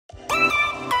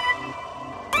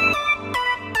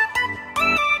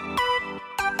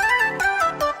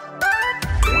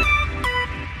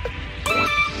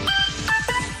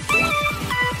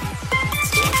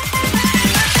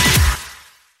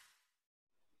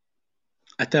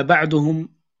أتى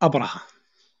بعدهم ابرهة.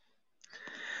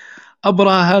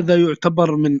 ابرهة هذا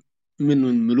يعتبر من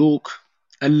الملوك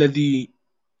الذي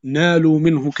نالوا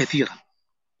منه كثيرا،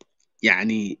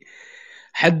 يعني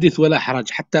حدث ولا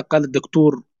حرج. حتى قال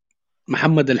الدكتور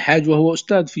محمد الحاج وهو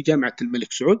أستاذ في جامعة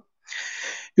الملك سعود،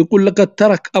 يقول: لقد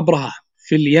ترك ابرهة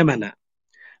في اليمن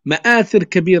مآثر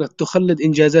كبيرة تخلد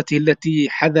إنجازاته التي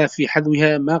حذا في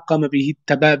حذوها ما قام به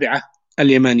التبابعة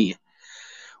اليمانية،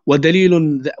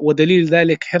 ودليل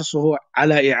ذلك حرصه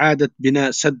على إعادة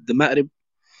بناء سد مأرب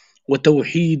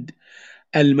وتوحيد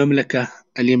المملكة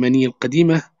اليمنية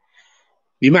القديمة.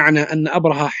 بمعنى أن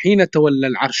ابرهة حين تولى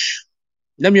العرش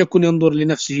لم يكن ينظر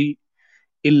لنفسه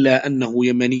إلا أنه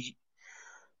يمني،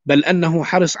 بل أنه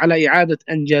حرص على إعادة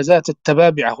إنجازات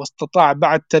التبابعة، واستطاع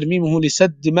بعد ترميمه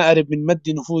لسد مأرب من مد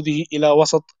نفوذه إلى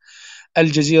وسط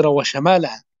الجزيرة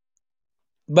وشمالها،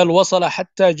 بل وصل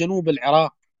حتى جنوب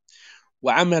العراق،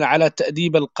 وعمل على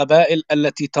تأديب القبائل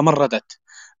التي تمردت،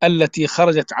 التي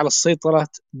خرجت على السيطرة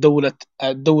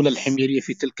الدولة الحميرية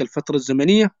في تلك الفترة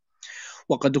الزمنية.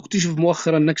 وقد اكتشف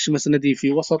مؤخرا نقش مسندي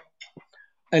في وسط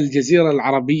الجزيرة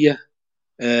العربية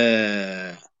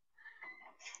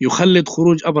يخلد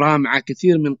خروج ابرهة مع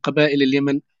كثير من قبائل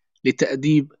اليمن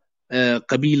لتأديب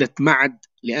قبيلة معد،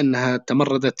 لأنها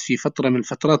تمردت في فترة من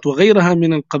الفترات، وغيرها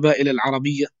من القبائل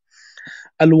العربية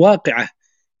الواقعة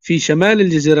في شمال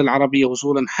الجزيرة العربية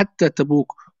وصولا حتى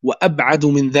تبوك وأبعد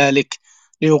من ذلك،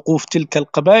 لوقوف تلك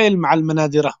القبائل مع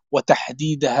المناذرة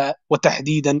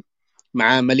وتحديدا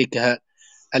مع ملكها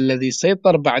الذي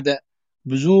سيطر بعد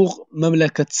بزوغ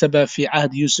مملكة سبا في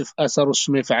عهد يوسف آثار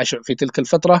السمي في تلك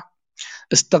الفترة.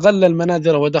 استغل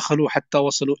المناذرة ودخلوا حتى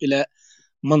وصلوا إلى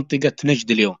منطقة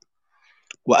نجد اليوم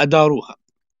وأداروها.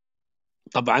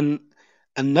 طبعا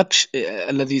النقش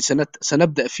الذي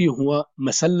سنبدأ فيه هو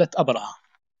مسلة ابرهة،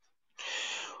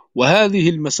 وهذه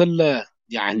المسلة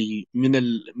يعني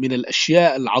من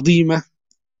الأشياء العظيمة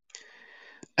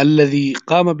الذي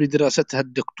قام بدراستها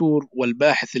الدكتور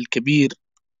والباحث الكبير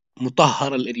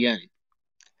مطهر الإرياني.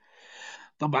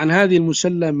 طبعا هذه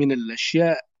المسلة من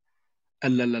الأشياء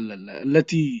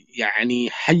التي يعني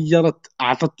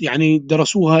أعطت يعني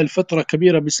درسوها لفترة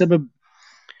كبيرة بسبب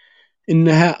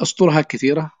إنها أسطرها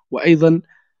كثيرة، وأيضا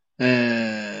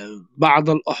بعض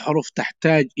الأحرف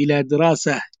تحتاج إلى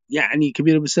دراسة يعني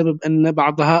كبيرة بسبب أن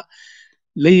بعضها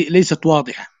ليست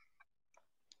واضحة.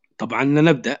 طبعا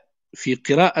نبدأ في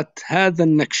قراءة هذا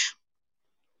النقش.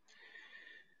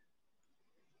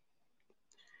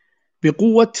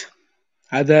 بقوة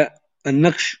هذا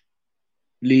النقش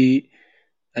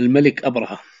للملك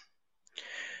ابرهة،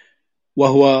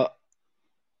 وهو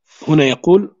هنا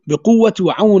يقول: بقوة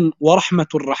وعون ورحمة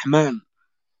الرحمن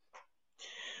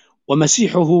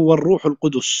ومسيحه والروح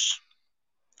القدس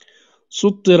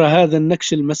سطر هذا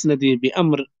النقش المسندي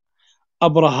بأمر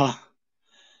ابرهة.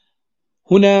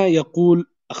 هنا يقول: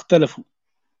 اختلفوا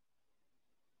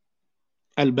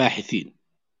الباحثين.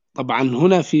 طبعا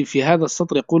هنا في هذا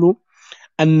السطر يقول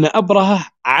أن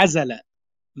ابرهة عزل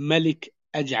ملك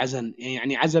أجعزا،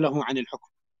 يعني عزله عن الحكم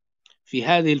في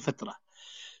هذه الفترة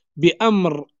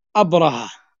بأمر ابرهة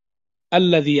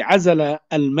الذي عزل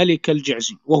الملك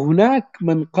الجعزي. وهناك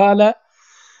من قال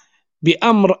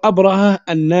بأمر ابرهة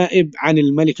النائب عن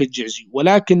الملك الجعزي،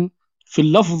 ولكن في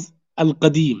اللفظ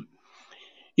القديم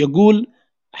يقول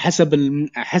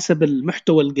حسب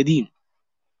المحتوى القديم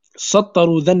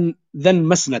سطروا ذن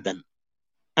مسندا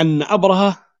أن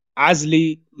ابرهة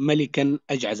عزل ملكا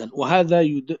أجعزا، وهذا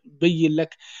يبين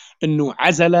لك أنه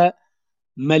عزل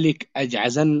ملك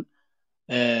أجعزا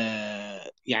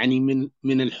يعني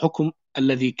من الحكم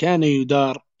الذي كان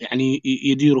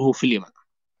يديره في اليمن.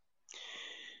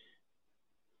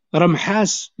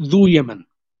 رمحاس ذو يمن.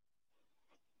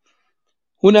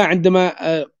 هنا عندما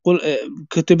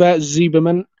كتب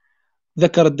زيبمن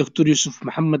ذكر الدكتور يوسف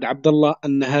محمد عبد الله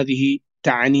أن هذه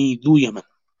تعني ذو يمن،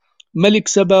 ملك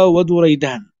سبا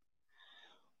ودريدان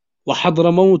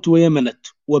وحضرموت ويمنت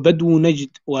وبدو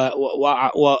نجد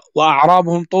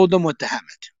وأعرابهم طودم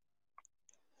وتهامت.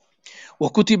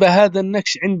 وكتب هذا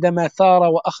النقش عندما ثار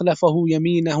وأخلفه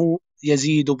يمينه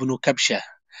يزيد بن كبشة.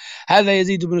 هذا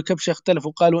يزيد بن كبشة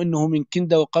اختلفوا، قالوا إنه من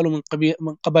كندة وقالوا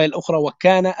من قبائل أخرى،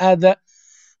 وكان هذا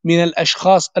من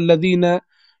الأشخاص الذين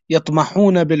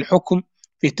يطمحون بالحكم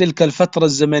في تلك الفترة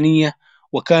الزمنية،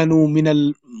 وكانوا من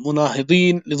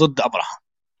المناهضين لضد ابرهة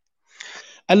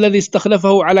الذي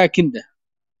استخلفه على كندة.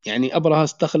 يعني ابرهة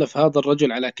استخلف هذا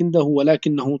الرجل على كندة،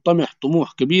 ولكنه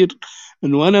طموح كبير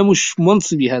انه انا مش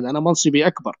منصبي هذا، انا منصبي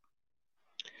اكبر.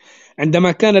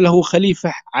 عندما كان له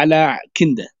خليفة على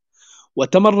كندة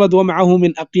وتمرد ومعه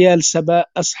من أقيال سبا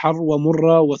أسحر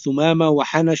ومرة وثمامة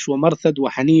وحنش ومرثد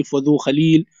وحنيف وذو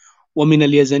خليل ومن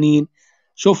اليزنين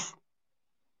شوف،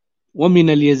 ومن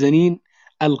اليزنين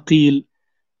القيل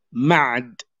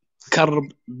معد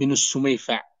كرب بن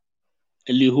السميفع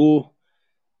اللي هو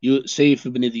سيف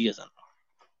بن ذي يزن،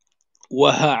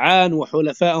 وهعان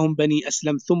وحلفائهم بني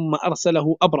أسلم، ثم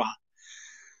أرسله أبرهة،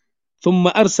 ثم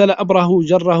أرسل أبرهة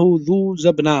جره ذو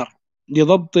زبنار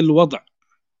لضبط الوضع.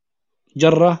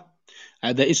 جرة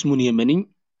هذا اسم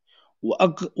يمني،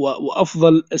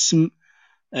 وأفضل اسم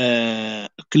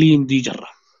إقليم دي جرة.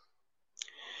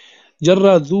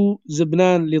 جرى ذو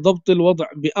زبنان لضبط الوضع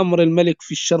بأمر الملك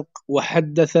في الشرق،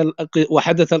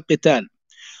 وحدث القتال،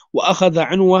 وأخذ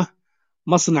عنوة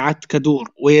مصنعة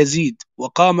كدور ويزيد،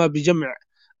 وقام بجمع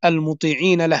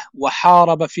المطيعين له،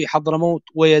 وحارب في حضرموت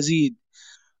ويزيد،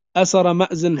 أسر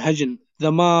مأزن هجن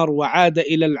ذمار، وعاد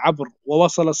إلى العبر،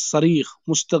 ووصل الصريخ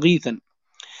مستغيثا.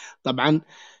 طبعا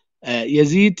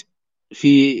يزيد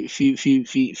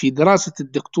في دراسة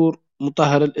الدكتور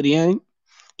مطهر الإرياني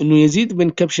أنه يزيد بن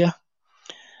كبشة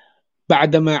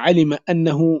بعدما علم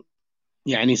أنه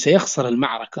يعني سيخسر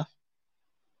المعركة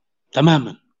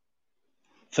تماما،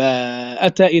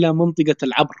 فأتى إلى منطقة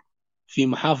العبر في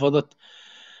محافظة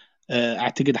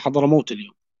أعتقد حضرموت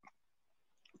اليوم،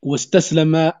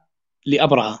 واستسلم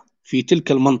لأبرهة في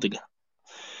تلك المنطقة.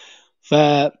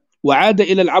 وعاد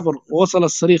إلى العبر، ووصل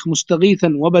الصريخ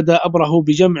مستغيثا، وبدأ أبرهة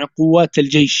بجمع قوات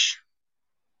الجيش،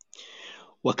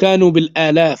 وكانوا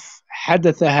بالآلاف.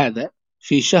 حدث هذا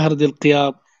في شهر ذي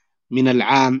القياض من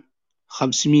العام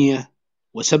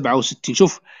 567.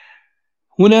 شوف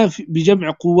هنا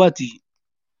بجمع قواته،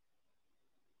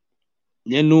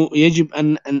 لأنه يجب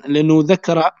لأنه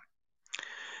ذكر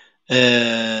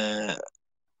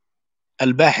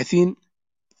الباحثين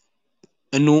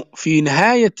أنه في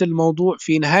نهاية الموضوع،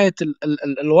 في نهاية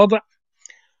الوضع،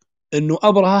 أنه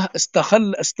أبرهة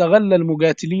استغل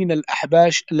المقاتلين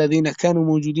الأحباش الذين كانوا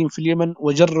موجودين في اليمن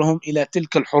وجرهم إلى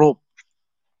تلك الحروب،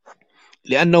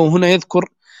 لأنه هنا يذكر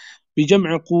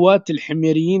بجمع قوات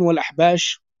الحميريين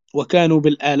والأحباش وكانوا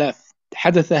بالآلاف.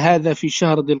 حدث هذا في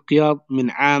شهر ذي القياض من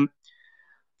عام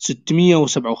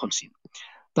 657.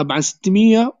 طبعا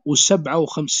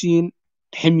 657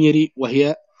 حميري،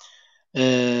 وهي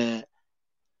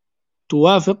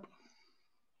توافق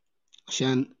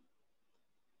عشان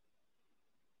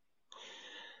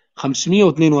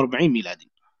 542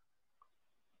 ميلادي.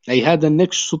 أي هذا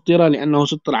النكش سطر لأنه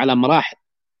سطر على مراحل،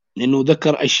 لأنه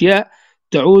ذكر أشياء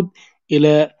تعود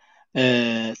إلى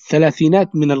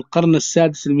الثلاثينات من القرن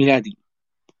السادس الميلادي،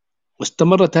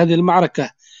 واستمرت هذه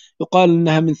المعركة يقال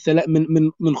أنها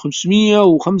من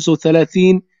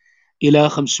 535 إلى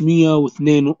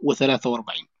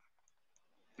 542،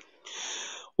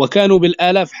 وكانوا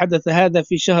بالآلاف. حدث هذا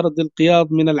في شهر ذي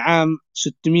القياض من العام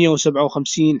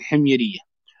 657 حميرية،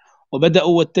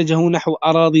 وبدأوا واتجهوا نحو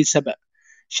أراضي سبأ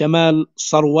شمال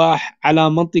صرواح على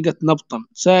منطقة نبطا،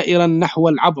 سائرا نحو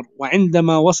العبر.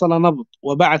 وعندما وصل نبط،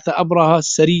 وبعث أبرهة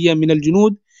السرية من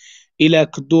الجنود إلى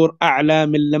كدور أعلى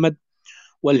من لمد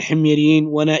والحميريين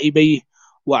ونائبيه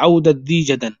وعودة ذي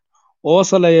جدن،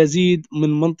 ووصل يزيد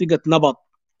من منطقة نبط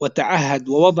وتعهد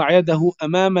ووضع يده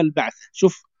أمام البعث.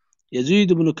 شوف،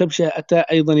 يزيد بن كبشة أتى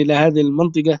أيضا إلى هذه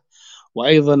المنطقة،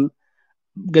 وأيضا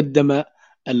قدم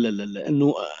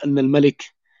أن الملك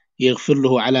يغفر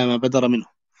له على ما بدر منه.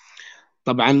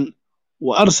 طبعا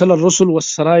وأرسل الرسل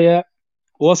والسرايا،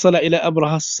 ووصل إلى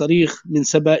أبرهة الصريخ من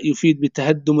سبأ يفيد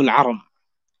بتهدم العرم.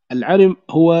 العرم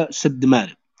هو سد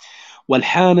مارب،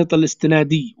 والحانط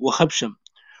الاستنادي وخبشم،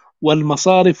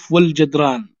 والمصارف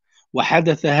والجدران.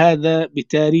 وحدث هذا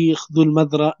بتاريخ ذو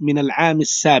المذرة من العام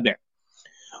 7.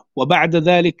 وبعد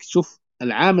ذلك شوف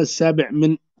العام 7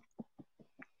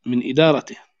 من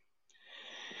إدارته،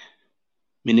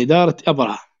 من إدارة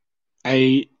أبرهة،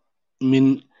 أي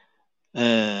من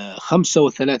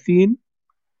 35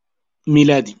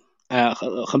 ميلادي،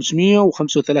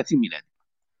 535 ميلادي.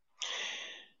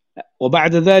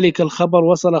 وبعد ذلك الخبر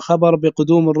وصل خبر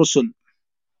بقدوم الرسل،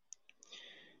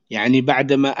 يعني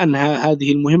بعدما أنهى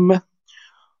هذه المهمة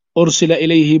أرسل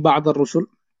إليه بعض الرسل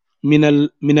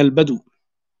من البدو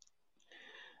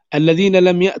الذين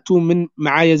لم يأتوا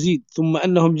مع يزيد، ثم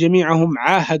أنهم جميعهم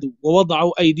عاهدوا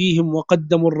ووضعوا أيديهم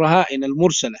وقدموا الرهائن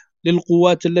المرسلة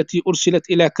للقوات التي أرسلت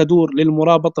إلى كدور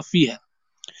للمرابطة فيها،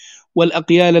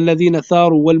 والأقيال الذين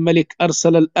ثاروا. والملك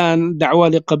أرسل الآن دعوة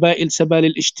لقبائل سبا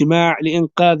للاجتماع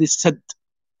لإنقاذ السد.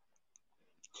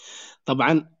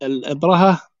 طبعا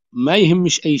الأبرهة ما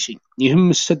يهمش أي شيء، يهم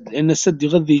السد، لأن السد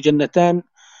يغذي جنتان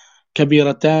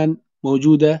كبيرتان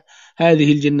موجودة.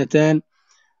 هذه الجنتان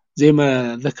زي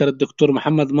ما ذكر الدكتور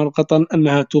محمد مرقطن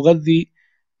أنها تغذي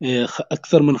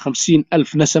أكثر من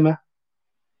 50,000 نسمة،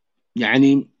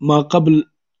 يعني ما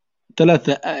قبل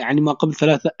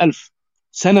 3,000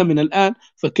 سنة من الآن،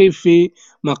 فكيف في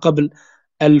ما قبل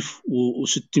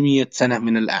 1600 سنة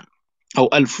من الآن، أو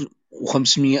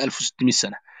 1500 1600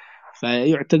 سنة.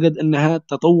 فيعتقد أنها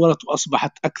تطورت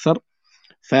وأصبحت أكثر.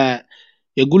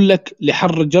 فيقول لك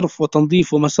لحر جرف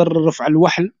وتنظيف ومسر رفع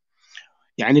الوحل،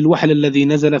 يعني الوحل الذي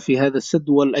نزل في هذا السد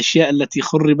والأشياء التي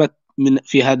خربت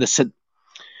في هذا السد.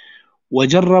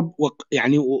 وجرب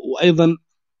يعني وأيضا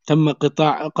تم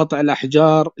قطع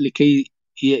الأحجار لكي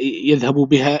يذهبوا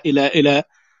بها إلى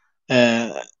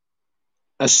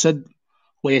السد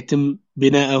ويتم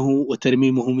بناءه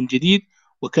وترميمه من جديد.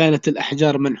 وكانت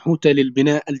الأحجار منحوتة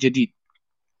للبناء الجديد،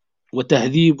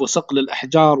 وتهذيب وصقل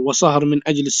الأحجار وصهر من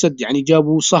أجل السد، يعني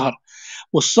جابوا صهر.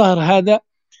 والصهر هذا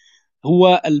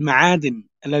هو المعادن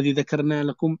الذي ذكرنا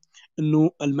لكم،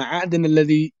 أنه المعادن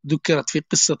الذي ذكرت في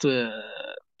قصة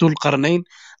ذو القرنين،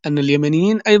 أن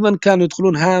اليمنيين أيضا كانوا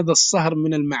يدخلون هذا الصهر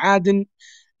من المعادن،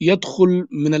 يدخل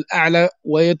من الأعلى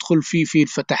ويدخل في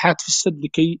الفتحات في السد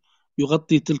لكي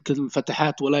يغطي تلك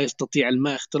الفتحات ولا يستطيع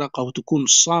الماء اختراقه وتكون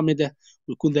صامدة،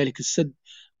 ويكون ذلك السد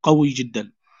قوي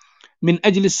جدا. من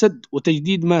أجل السد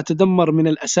وتجديد ما تدمر من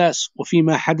الأساس،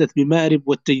 وفيما حدث بمأرب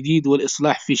والتجديد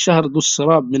والإصلاح في شهر ذو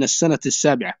السراب من السنة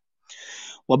 7.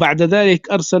 وبعد ذلك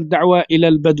أرسل دعوة إلى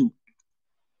البدو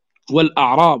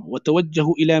والأعراب،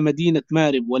 وتوجهوا إلى مدينة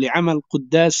مأرب ولعمل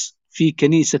قداس في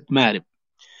كنيسة مأرب،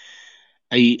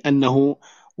 أي أنه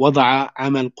وضع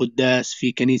عمل قداس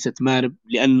في كنيسة مأرب،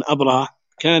 لأن ابرهة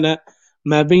كان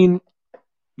ما بين،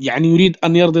 يعني يريد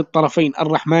أن يرضي الطرفين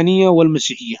الرحمانية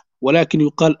والمسيحية، ولكن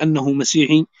يقال أنه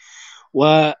مسيحي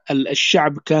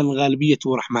والشعب كان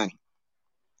غالبيته رحماني،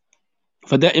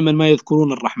 فدائما ما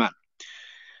يذكرون الرحمن.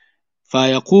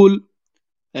 فيقول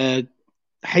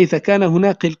حيث كان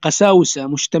هناك القساوسة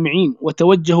مجتمعين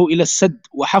وتوجهوا إلى السد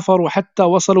وحفروا حتى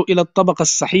وصلوا إلى الطبقة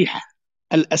الصحيحة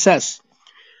الأساس،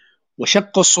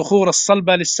 وشقوا الصخور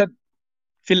الصلبة للسد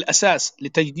في الأساس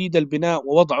لتجديد البناء،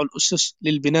 ووضعوا الأسس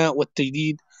للبناء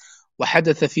والتجديد.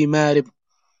 وحدث في مأرب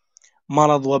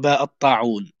مرض وباء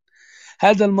الطاعون.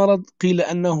 هذا المرض قيل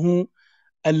أنه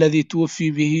الذي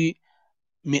توفي به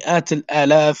مئات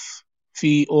الآلاف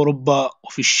في أوروبا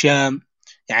وفي الشام،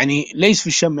 يعني ليس في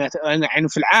الشام، يعني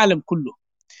في العالم كله،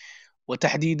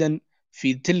 وتحديدا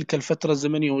في تلك الفترة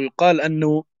الزمنية. ويقال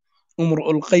أنه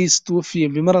امرؤ القيس توفي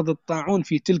بمرض الطاعون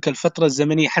في تلك الفترة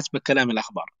الزمنية حسب كلام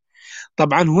الأخبار.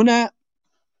 طبعا هنا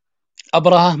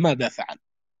ابرهة ماذا فعل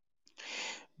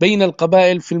بين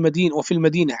القبائل في المدينة وفي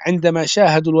المدينة؟ عندما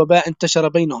شاهدوا الوباء انتشر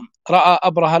بينهم، رأى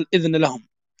ابرهة الإذن لهم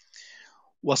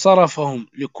وصرفهم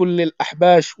لكل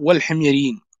الأحباش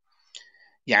والحميريين،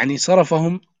 يعني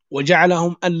صرفهم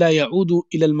وجعلهم ألا يعودوا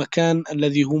إلى المكان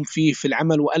الذي هم فيه في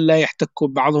العمل، وألا يحتكوا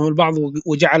بعضهم البعض،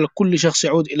 وجعل كل شخص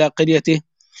يعود إلى قريته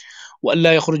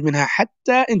وألا يخرج منها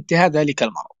حتى انتهى ذلك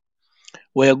المرض.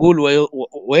 ويقول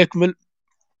ويكمل: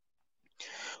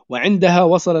 وعندها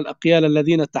وصل الأقيال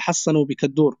الذين تحصنوا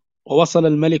بكدور، ووصل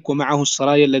الملك ومعه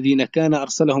السرايا الذين كان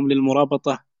أرسلهم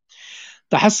للمرابطة.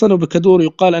 تحصنوا بكدور،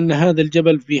 يقال أن هذا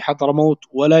الجبل في حضرموت،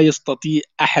 ولا يستطيع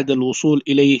أحد الوصول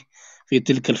إليه في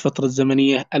تلك الفترة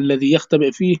الزمنية، الذي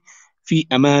يختبئ فيه في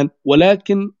أمان.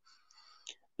 ولكن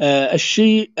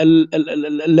الشيء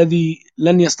الذي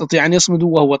لن يستطيع أن يصمد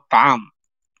وهو الطعام،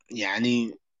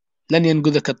 يعني لن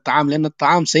ينقذك الطعام، لأن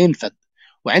الطعام سينفذ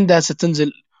وعندها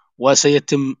ستنزل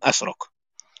وسيتم أسرك.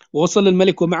 ووصل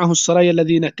الملك ومعه السرايا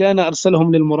الذين كان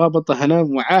أرسلهم للمرابطة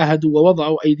هنام، وعاهدوا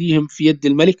ووضعوا أيديهم في يد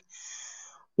الملك.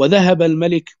 وذهب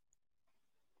الملك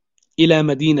إلى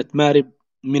مدينة مأرب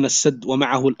من السد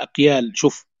ومعه الأقيال،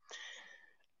 شوف،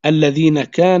 الذين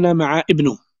كان مع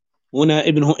ابنه. هنا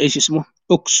ابنه إيش اسمه؟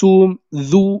 أكسوم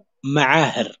ذو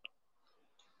معاهر،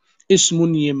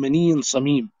 اسم يمني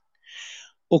صميم،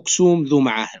 أكسوم ذو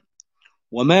معاهر،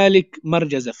 ومالك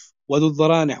مرجزف، وذو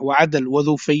الضرانح، وعدل،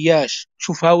 وذو فياش،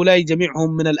 شوف هؤلاء جميعهم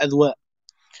من الأذواء،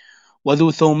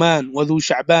 وذو ثومان، وذو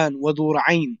شعبان، وذو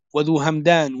رعين، وذو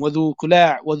همدان، وذو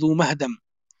كلاع، وذو مهدم،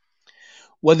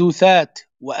 وذو ثات،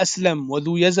 وأسلم،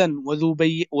 وذو يزن،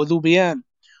 وذو بيان،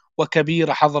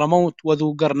 وكبير حضرموت،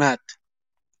 وذو قرنات.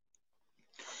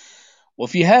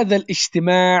 وفي هذا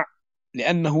الاجتماع،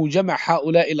 لأنه جمع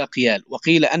هؤلاء الأقيال،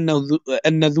 وقيل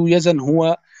أن ذو يزن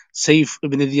هو سيف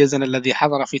ابن ذي يزن الذي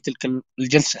حضر في تلك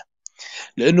الجلسة،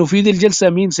 لأنه في ذي الجلسة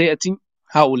مين سيأتي؟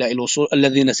 هؤلاء الوصول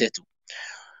الذين سيأتوا.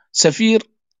 سفير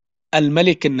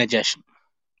الملك النجاشي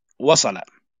وصل،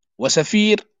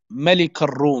 وسفير ملك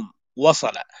الروم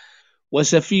وصل،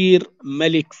 وسفير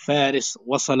ملك فارس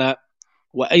وصل،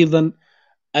 وأيضا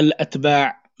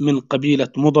الأتباع من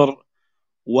قبيلة مضر،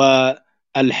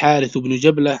 والحارث بن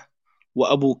جبلة،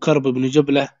 وأبو كرب بن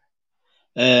جبلة،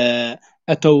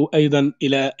 أتوا أيضا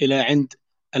إلى عند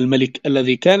الملك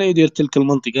الذي كان يدير تلك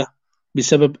المنطقة،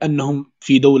 بسبب أنهم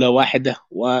في دولة واحدة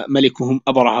وملكهم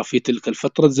ابرهة في تلك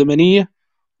الفترة الزمنية،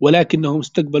 ولكنهم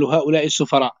استقبلوا هؤلاء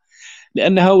السفراء،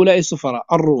 لأن هؤلاء السفراء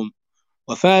الروم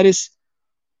وفارس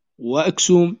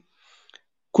وأكسوم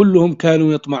كلهم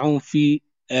كانوا يطمعون في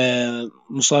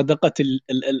مصادقة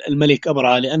الملك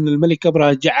ابرهة، لأن الملك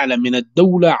ابرهة جعل من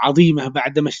الدولة عظيمة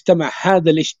بعدما اجتمع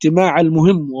هذا الاجتماع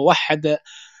المهم ووحد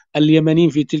اليمنيين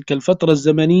في تلك الفترة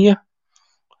الزمنية.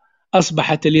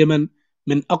 أصبحت اليمن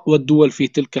من أقوى الدول في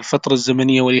تلك الفترة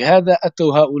الزمنية، ولهذا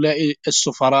أتوا هؤلاء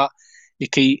السفراء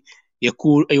لكي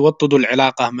يوطدوا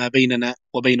العلاقة ما بيننا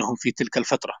وبينهم في تلك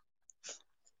الفترة.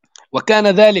 وكان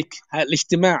ذلك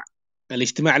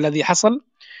الاجتماع الذي حصل،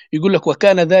 يقول لك: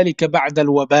 وكان ذلك بعد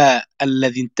الوباء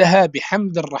الذي انتهى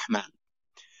بحمد الرحمن،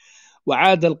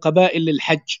 وعاد القبائل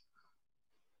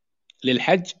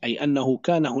للحج، أي أنه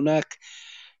كان هناك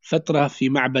فترة في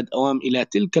معبد أوام إلى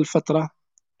تلك الفترة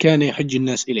كان يحج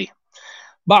الناس إليه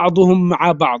بعضهم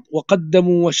مع بعض،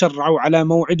 وقدموا وشرعوا على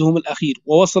موعدهم الأخير،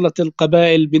 ووصلت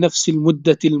القبائل بنفس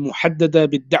المدة المحددة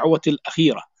بالدعوة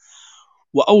الأخيرة،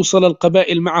 وأوصل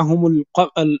القبائل معهم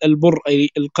البر أي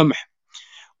القمح،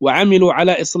 وعملوا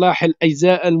على إصلاح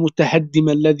الأجزاء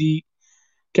المتهدمة الذي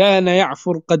كان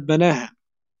يعفر قد بناها.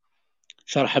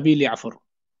 شرحبيل يعفر،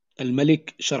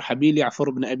 الملك شرحبيل يعفر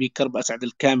بن أبي كرب أسعد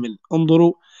الكامل،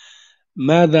 انظروا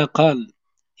ماذا قال،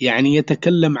 يعني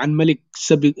يتكلم عن ملك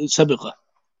سبقة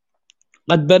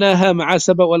قد بناها مع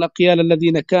سبأ والأقيال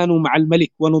الذين كانوا مع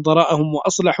الملك ونظراءهم،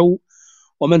 وأصلحوا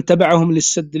ومن تبعهم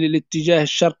للسد للاتجاه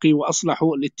الشرقي،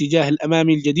 وأصلحوا الاتجاه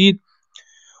الأمامي الجديد،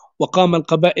 وقام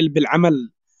القبائل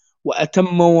بالعمل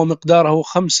وأتموا، ومقداره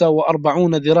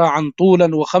 45 ذراعا طولا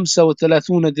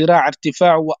و35 ذراع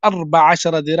ارتفاع و14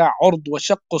 ذراع عرض،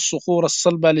 وشقوا الصخور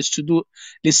الصلبة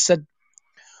للسد،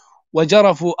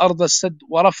 وجرفوا أرض السد،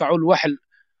 ورفعوا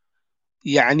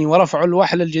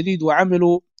الوحل الجديد،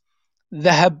 وعملوا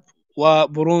ذهب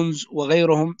وبرونز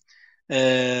وغيرهم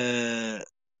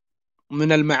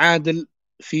من المعادن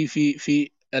في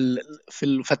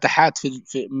الفتحات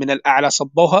من الأعلى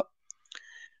صبوها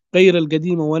غير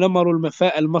القديمة، ونمروا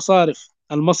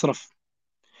المصرف،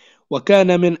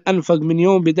 وكان من أنفق من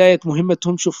يوم بداية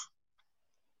مهمتهم. شوف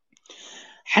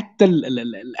حتى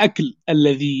الأكل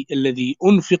الذي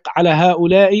أنفق على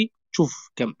هؤلاء، شوف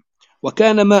كم،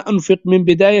 وكان ما أنفق من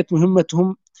بداية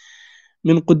مهمتهم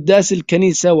من قداس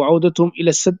الكنيسة وعودتهم إلى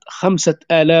السد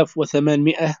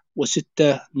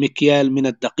 5806 مكيال من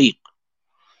الدقيق،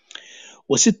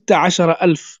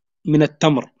 و16,000 من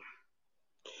التمر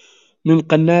من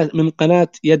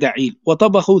قناة يدعيل،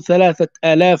 وطبخوا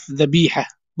 3000 ذبيحة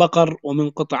بقر ومن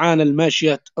قطعان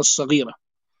الماشية الصغيرة،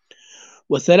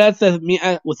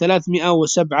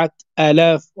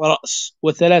 و307,000 رأس،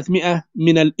 و300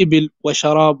 من الإبل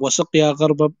وشراب وسقيا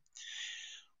غربب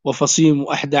وفصيم،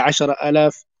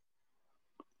 و11,000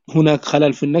 هناك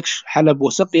خلل في النكش حلب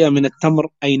وسقيا من التمر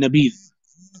أي نبيذ،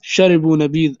 شربوا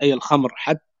نبيذ أي الخمر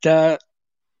حتى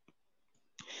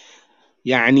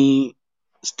يعني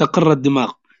استقر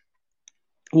الدماغ،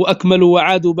 وأكملوا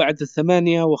وعادوا بعد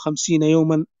 58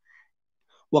 يوما،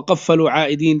 وقفلوا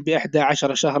عائدين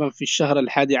ب11 شهرا في الشهر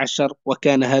 11،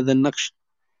 وكان هذا النقش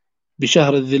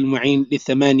بشهر ذي المعين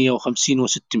ل58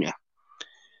 و600،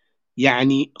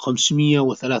 يعني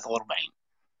 543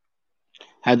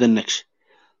 هذا النقش.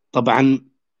 طبعا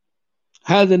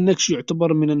هذا النقش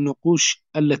يعتبر من النقوش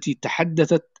التي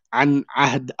تحدثت عن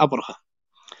عهد ابرهة.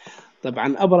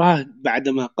 طبعا ابرهة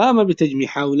بعدما قام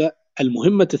بتجميع هؤلاء،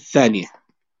 المهمة الثانية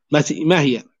ما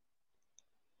هي؟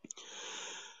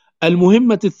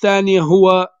 المهمة الثانية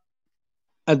هو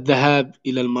الذهاب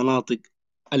إلى المناطق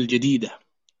الجديدة،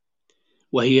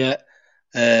 وهي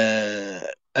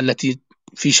التي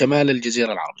في شمال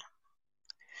الجزيرة العربية.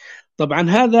 طبعا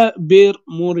هذا بير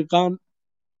موريغان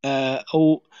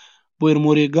أو بير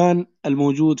موريغان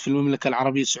الموجود في المملكة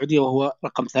العربية السعودية، وهو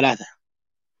رقم 3.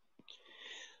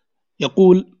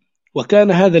 يقول: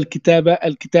 وكان هذا الكتاب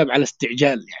على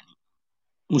استعجال، يعني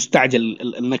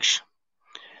مستعجل النكش.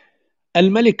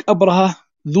 الملك ابرهة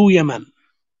ذو يمن،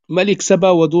 ملك سبا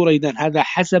وذو ريدان، هذا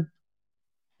حسب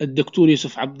الدكتور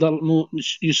يوسف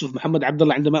محمد عبد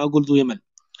الله عندما أقول ذو يمن.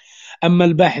 أما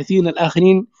الباحثين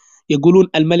الآخرين يقولون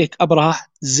الملك ابرهة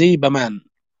زي بمان،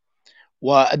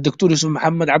 والدكتور يوسف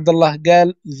محمد عبد الله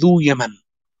قال ذو يمن.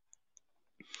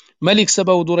 ملك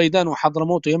سبا وذو ريدان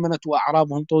وحضرموت يمنت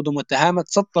وأعرابهم طودم وتهامت،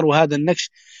 سطروا هذا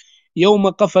النكش يوم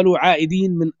قفلوا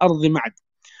عائدين من أرض معد،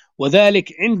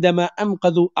 وذلك عندما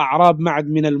أنقذوا أعراب معد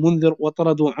من المنذر،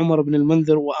 وطردوا عمر بن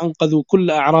المنذر، وأنقذوا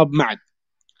كل أعراب معد.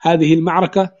 هذه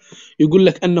المعركة يقول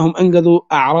لك أنهم أنقذوا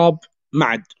أعراب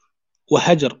معد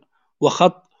وهجر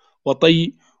وخط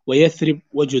وطي ويثرب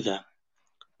وجذام.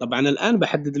 طبعا الآن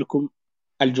بحدد لكم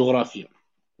الجغرافيا.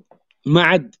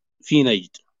 معد في نجد،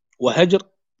 وهجر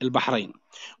البحرين،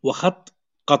 وخط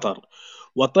قطر،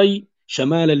 وطي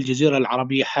شمال الجزيرة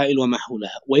العربية حائل وما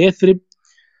حولها، ويثرب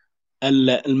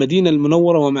المدينة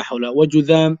المنورة وما حولها،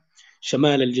 وجذام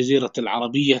شمال الجزيرة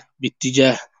العربية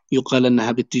باتجاه، يقال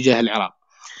أنها باتجاه العراق.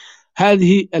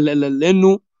 هذه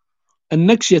لأنه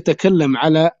النقش يتكلم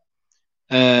على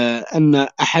أن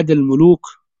أحد الملوك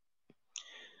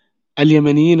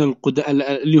اليمنيين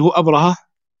اللي هو ابرهة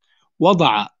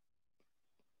وضع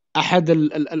أحد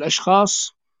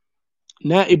الأشخاص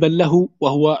نائبا له،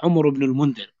 وهو عمر بن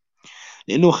المنذر،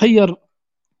 لأنه خير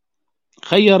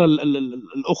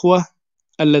الأخوة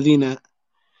الذين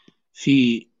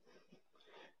في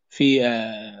في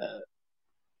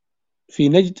في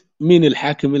نجد من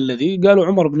الحاكم الذي قالوا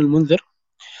عمر بن المنذر،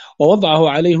 ووضعه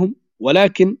عليهم،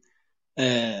 ولكن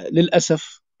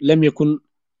للأسف لم يكن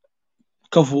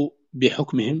كفوا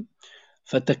بحكمهم،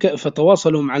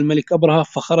 فتواصلوا مع الملك ابرهة،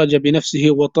 فخرج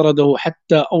بنفسه وطرده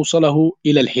حتى أوصله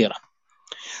إلى الحيرة.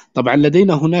 طبعا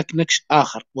لدينا هناك نقش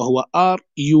آخر وهو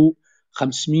RU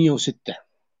 506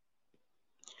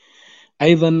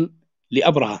 أيضا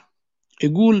لأبرهة،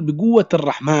 يقول بقوة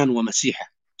الرحمن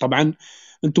ومسيحه. طبعا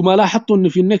أنتم ما لاحظتوا أن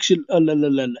في النقش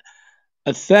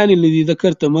الثاني الذي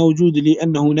ذكرته موجود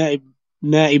لأنه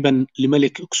نائبا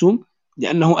لملك أكسوم،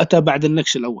 لأنه أتى بعد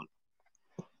النقش الأول.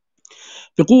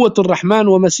 بقوة الرحمن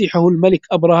ومسيحه الملك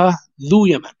أبرهة ذو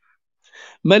يمن،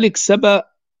 ملك سبأ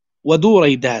وذو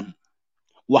ريدان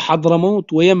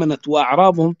وحضرموت ويمنت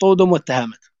وأعرابهم طودم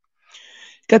وتهامت.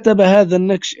 كتب هذا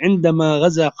النقش عندما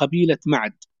غزا قبيلة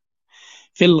معد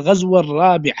في الغزوة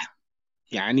الرابعة،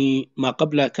 يعني ما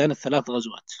قبلها كانت 3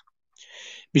 غزوات،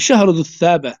 بشهر ذو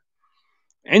الثابة،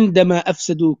 عندما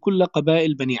أفسدوا كل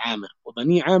قبائل بني عامر.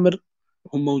 وبني عامر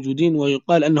هم موجودين،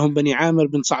 ويقال أنهم بني عامر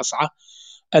بن صعصعة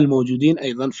الموجودين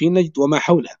أيضا في نجد وما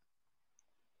حولها.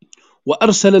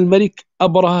 وأرسل الملك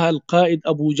ابرهة القائد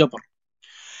أبو جبر،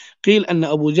 قيل أن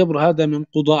أبو جبر هذا من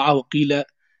قضاعة، وقيل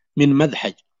من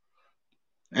مذحج،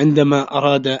 عندما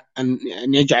أراد أن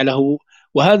يجعله.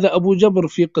 وهذا أبو جبر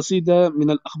في قصيدة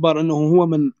من الأخبار أنه هو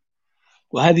من،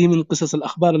 وهذه من قصص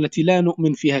الأخبار التي لا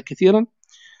نؤمن فيها كثيرا،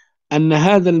 أن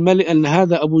هذا الملك، أن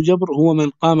هذا أبو جبر هو من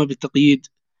قام بتقييد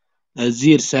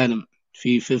زير سالم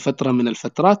في فترة من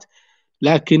الفترات،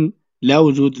 لكن لا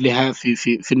وجود لها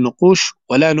في النقوش،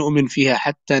 ولا نؤمن فيها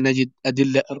حتى نجد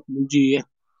أدلة أركيولوجية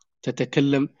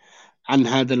تتكلم عن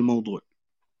هذا الموضوع.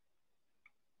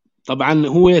 طبعا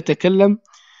هو يتكلم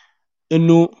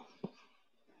أنه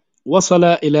وصل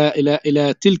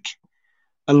إلى تلك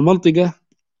المنطقة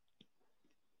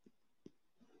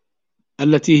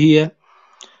التي هي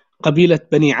قبيلة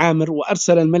بني عامر،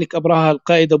 وأرسل الملك أبرهة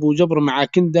القائد أبو جبر مع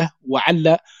كندة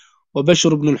وعلى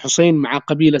وبشر بن الحسين مع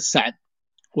قبيلة سعد.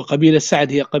 وقبيلة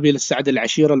سعد هي قبيلة سعد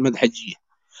العشيرة المدحجية،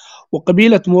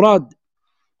 وقبيلة مراد،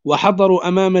 وحضروا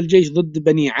أمام الجيش ضد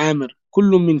بني عامر، كل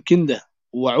من كندة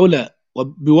وعلا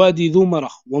وبوادي ذو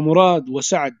مرخ، ومراد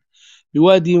وسعد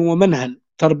بوادي ومنهل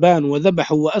تربان،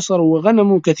 وذبحوا وأسروا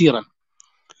وغنموا كثيرا.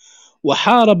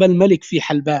 وحارب الملك في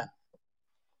حلبان،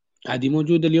 هذه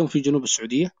موجودة اليوم في جنوب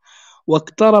السعودية،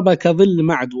 واقترب كظل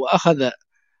معد وأخذ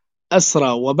أسرى.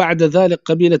 وبعد ذلك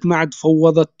قبيلة معد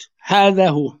فوضت. هذا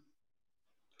هو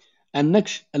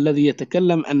النقش الذي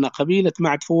يتكلم أن قبيلة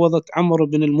معد فوضت عمرو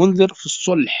بن المنذر في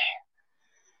الصلح،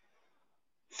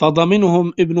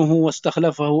 فضمنهم ابنه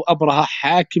واستخلفه أبرهة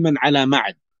حاكما على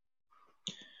معد.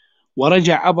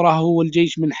 ورجع أبرهة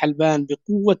والجيش من حلبان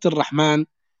بقوة الرحمن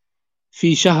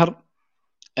في شهر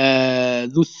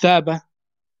ذو الثابة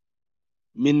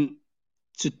من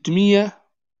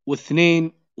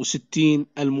 662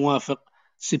 الموافق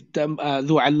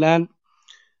ذو علان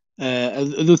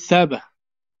ذو الثابة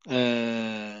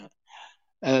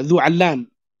ذو علان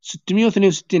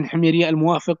 662 حميرية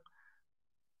الموافق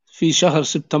في شهر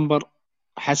سبتمبر،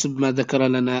 حسب ما ذكر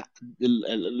لنا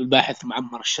الباحث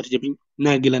معمر الشرجبي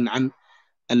ناقلا عن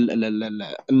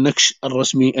النقش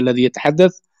الرسمي الذي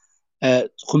يتحدث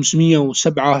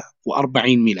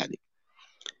 547 ميلادي.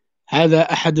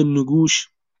 هذا أحد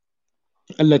النقوش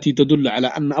التي تدل على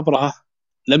أن أبرهة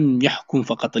لم يحكم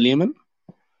فقط اليمن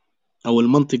أو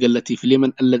المنطقة التي في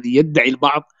اليمن، الذي يدعي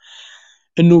البعض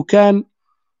أنه كان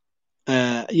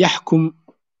يحكم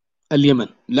اليمن،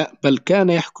 لا، بل كان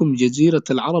يحكم جزيرة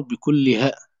العرب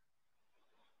بكلها،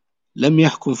 لم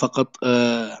يحكم فقط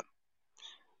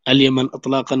اليمن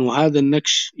إطلاقا. وهذا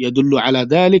النقش يدل على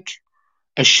ذلك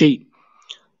الشيء.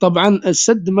 طبعا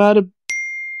السد مارب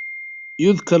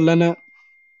يذكر لنا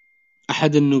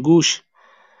أحد النقوش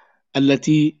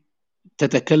التي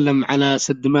تتكلم على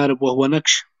سد مارب، وهو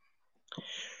نقش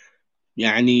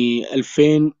يعني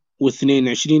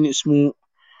 2022 اسمه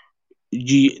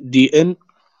جي دي ان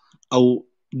أو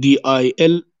دي اي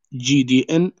ال جي دي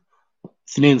ان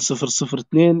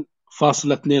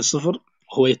 2002.20.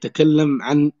 هو يتكلم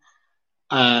عن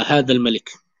هذا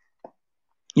الملك.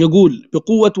 يقول: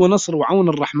 بقوة ونصر وعون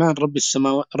الرحمن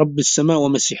رب السماء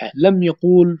ومسيحه. لم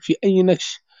يقول في أي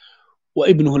نكش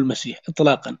وابنه المسيح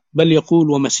إطلاقا، بل يقول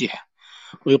ومسيحه.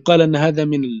 ويقال أن هذا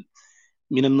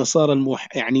من النصارى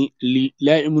يعني اللي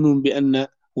لا يؤمنون بأن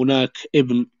هناك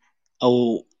ابن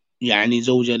أو يعني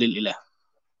زوجة للإله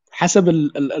حسب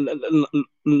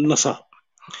النصارى.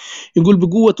 يقول: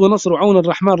 بقوة ونصر وعون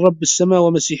الرحمن رب السماء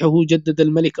ومسيحه جدد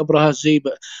الملك ابرهة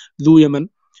ذو يمن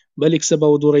ملك سبا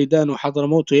ودريدان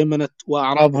وحضرموت ويمنت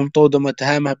وأعرابهم طودم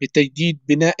وتهامة بتجديد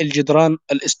بناء الجدران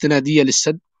الاستنادية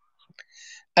للسد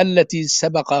التي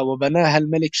سبق وبناها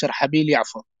الملك شرحبيل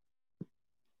يعفر.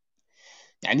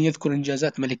 يعني يذكر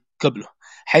إنجازات ملك قبله،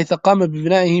 حيث قام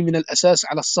ببنائه من الأساس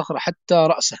على الصخرة حتى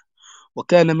رأسه،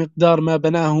 وكان مقدار ما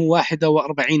بناه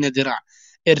 41 ذراع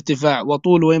ارتفاع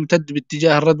وطول، ويمتد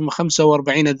باتجاه الردم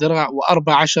 45 ذراع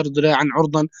و14 ذراعا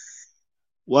عرضا.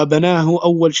 وبناه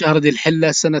أول شهر ذي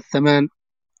الحلة سنة 8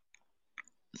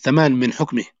 من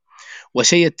حكمه،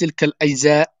 وشيد تلك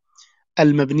الأجزاء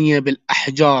المبنية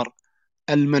بالأحجار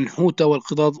المنحوتة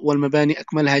والقضاض والمباني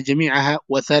أكملها جميعها،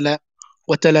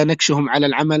 وتلا نكشهم على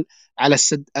العمل على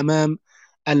السد أمام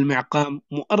المعقام.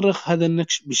 مؤرخ هذا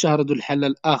النكش بشهر ذو الحلة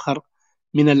الآخر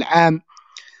من العام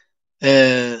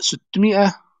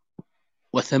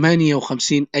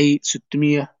 658 أي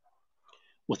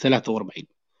 643.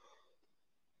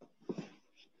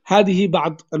 هذه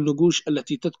بعض النقوش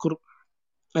التي تذكر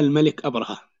الملك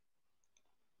ابرهة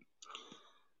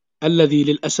الذي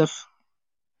للأسف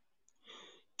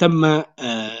تم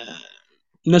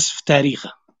نسف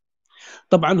تاريخه.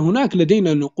 طبعا هناك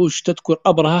لدينا نقوش تذكر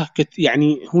ابرهة،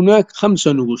 يعني هناك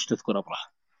 5 نقوش تذكر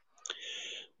ابرهة،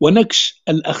 ونكش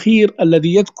الأخير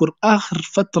الذي يذكر آخر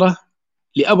فترة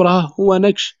لأبرهة هو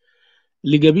نكش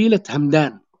لقبيلة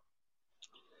همدان.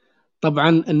 طبعا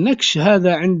النكش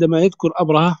هذا عندما يذكر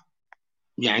أبرهة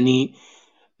يعني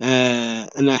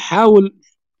أنا أحاول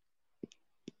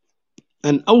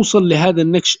أن أوصل لهذا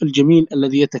النكش الجميل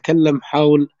الذي يتكلم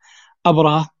حول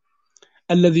ابرهة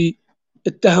الذي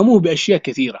اتهموه بأشياء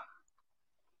كثيرة.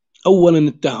 أولا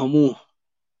اتهموه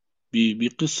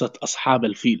بقصة أصحاب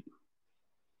الفيل،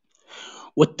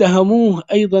 واتهموه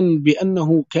أيضا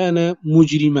بأنه كان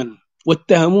مجرما،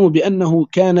 واتهموه بأنه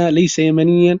كان ليس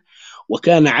يمنيا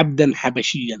وكان عبدا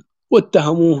حبشيا،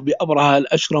 واتهموه بأبرهة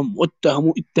الأشرم،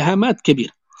 واتهموه اتهامات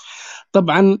كبيرة.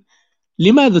 طبعا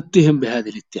لماذا اتهم بهذه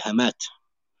الاتهامات؟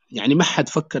 يعني ما حد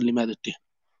فكر لماذا اتهم.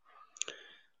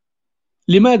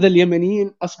 لماذا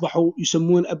اليمنيين أصبحوا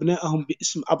يسمون أبنائهم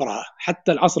باسم ابرهة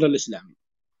حتى العصر الإسلامي،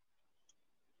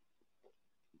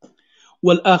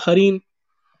 والآخرين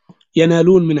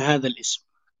ينالون من هذا الاسم؟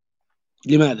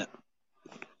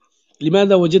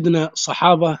 لماذا وجدنا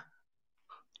صحابة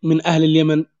من أهل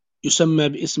اليمن يسمى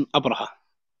باسم ابرهة؟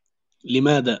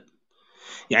 لماذا؟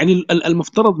 يعني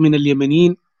المفترض من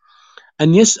اليمنيين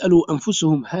أن يسألوا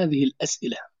أنفسهم هذه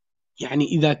الأسئلة. يعني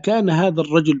إذا كان هذا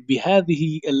الرجل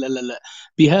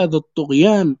بهذا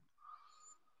الطغيان،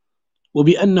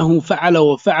 وبأنه فعل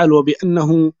وفعل،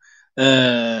 وبأنه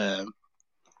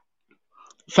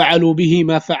فعلوا به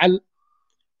ما فعل،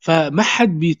 فما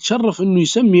حد بيتشرف أنه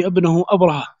يسمي ابنه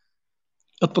ابرهة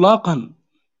إطلاقا.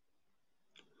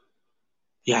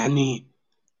 يعني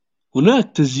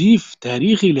هناك تزييف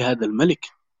تاريخي لهذا الملك.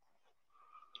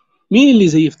 مين اللي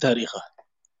زيف تاريخه؟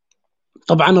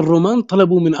 طبعا الرومان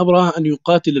طلبوا من ابرهة أن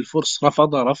يقاتل الفرس،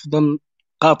 رفض رفضا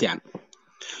قاطعا.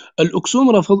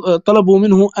 الأكسوم طلبوا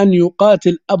منه أن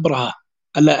يقاتل ابرهة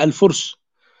الفرس،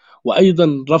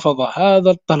 وأيضا رفض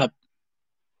هذا الطلب.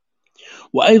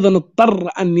 وأيضا اضطر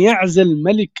أن يعزل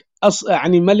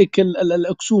يعني ملك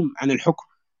الأكسوم عن الحكم.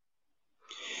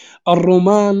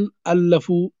 الرومان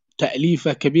ألفوا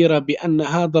تأليفة كبيرة بأن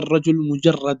هذا الرجل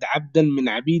مجرد عبدا من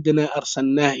عبيدنا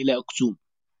أرسلناه إلى أكسوم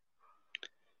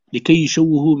لكي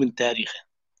يشوهوا من تاريخه.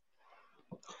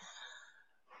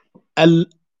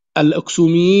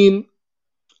 الأكسوميين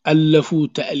ألفوا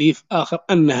تأليف آخر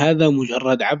أن هذا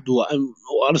مجرد عبد،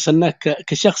 وأرسلناه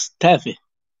كشخص تافه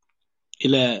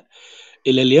إلى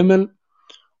اليمن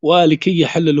ولكي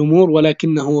يحل الأمور،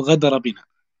 ولكنه غدر بنا.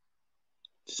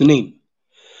 2.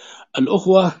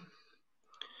 الأخوة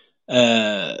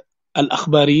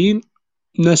الأخباريين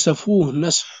نسفوه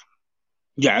نسف،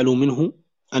 جعلوا منه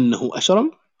أنه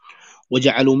أشرم،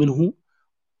 وجعلوا منه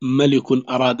ملك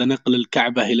أراد نقل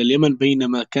الكعبة إلى اليمن،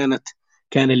 بينما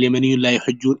كان اليمنيون لا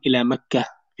يحجون إلى مكة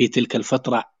في تلك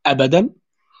الفترة أبدا.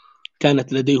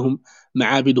 كانت لديهم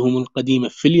معابدهم القديمة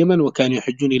في اليمن، وكانوا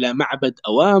يحجون إلى معبد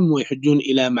أوام، ويحجون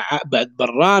إلى معبد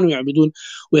بران،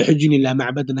 ويحجون إلى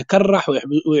معبد نكرح،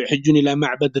 ويحجون إلى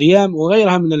معبد ريام،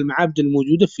 وغيرها من المعابد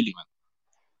الموجودة في اليمن.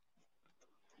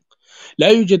 لا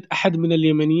يوجد أحد من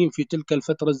اليمنيين في تلك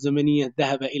الفترة الزمنية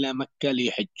ذهب إلى مكة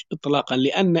ليحج إطلاقا،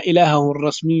 لأن إلهه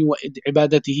الرسمي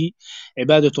وعبادته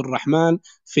عبادة الرحمن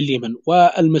في اليمن،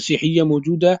 والمسيحية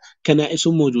موجودة، كنائس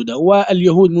موجودة،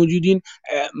 واليهود موجودين،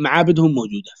 معابدهم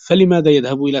موجودة. فلماذا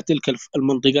يذهبوا إلى تلك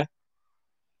المنطقة؟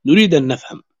 نريد أن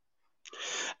نفهم.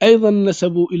 أيضا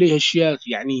نسبوا إليه أشياء،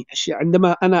 يعني أشياء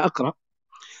عندما أنا أقرأ،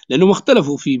 لأنهم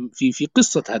اختلفوا في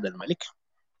قصة هذا الملك.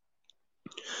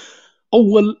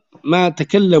 أول ما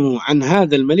تكلموا عن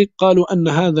هذا الملك قالوا أن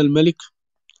هذا الملك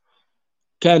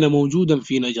كان موجودا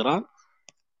في نجران،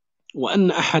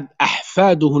 وأن أحد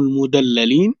أحفاده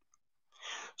المدللين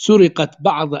سرقت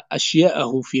بعض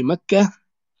أشياءه في مكة،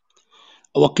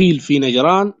 وقيل في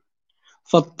نجران،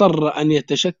 فاضطر أن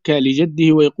يتشكى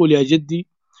لجده ويقول: يا جدي،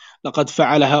 لقد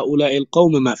فعل هؤلاء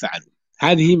القوم ما فعلوا.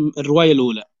 هذه الرواية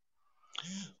الأولى.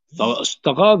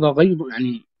 فاستغاض غيظ،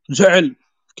 يعني زعل،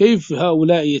 كيف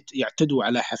هؤلاء يعتدوا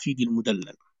على حفيد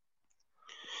المدلل؟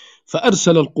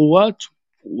 فأرسل القوات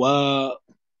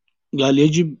وقال: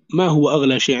 يجب، ما هو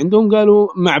أغلى شيء عندهم؟ قالوا: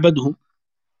 معبدهم.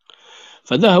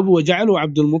 فذهبوا وجعلوا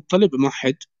عبد المطلب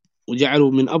موحد،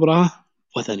 وجعلوا من ابرهة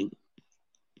وثني،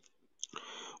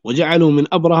 وجعلوا من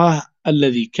ابرهة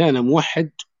الذي كان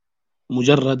موحد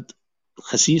مجرد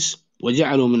خسيس،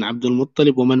 وجعلوا من عبد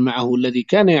المطلب ومن معه الذي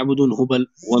كان يعبدون هبل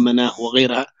ومناه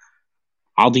وغيرها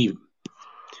عظيم.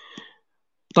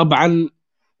 طبعا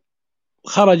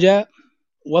خرج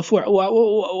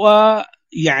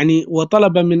ويعني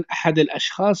وطلب من أحد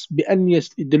الأشخاص بأن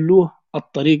يدلوه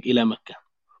الطريق إلى مكة.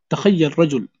 تخيل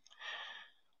رجل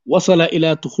وصل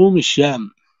إلى تخوم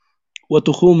الشام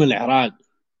وتخوم العراق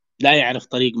لا يعرف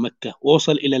طريق مكة،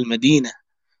 ووصل إلى المدينة،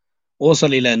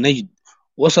 ووصل إلى نجد،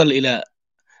 وصل إلى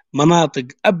مناطق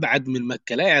أبعد من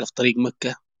مكة، لا يعرف طريق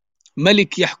مكة.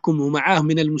 ملك يحكم ومعاه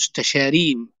من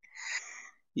المستشارين،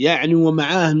 يعني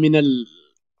ومعاه من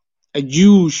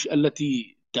الجيوش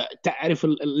التي تعرف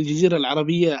الجزيرة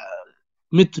العربية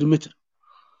متر متر،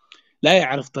 لا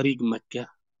يعرف طريق مكة.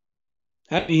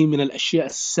 هذه من الأشياء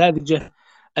الساذجة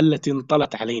التي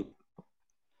انطلت علينا.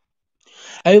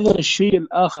 أيضا الشيء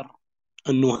الآخر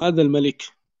أنه هذا الملك،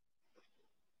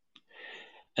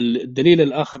 الدليل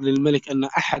الآخر للملك أن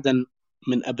أحدا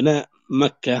من أبناء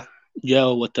مكة جاء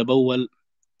وتبول،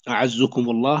 أعزكم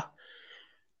الله،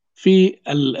 في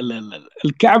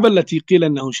الكعبة التي قيل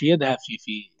أنه شيدها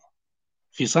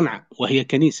في صنعاء وهي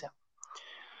كنيسة.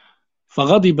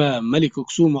 فغضب ملك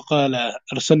أكسوم وقال،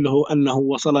 أرسل له أنه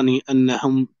وصلني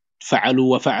أنهم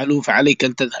فعلوا وفعلوا، فعليك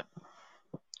أن تذهب.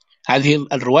 هذه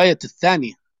الرواية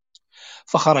الثانية.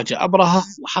 فخرج أبرهة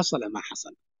وحصل ما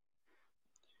حصل.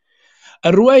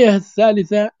 الرواية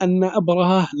الثالثة أن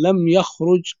ابرهة لم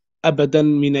يخرج أبدا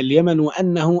من اليمن،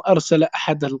 وأنه أرسل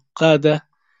أحد القادة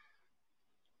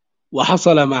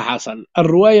وحصل ما حصل.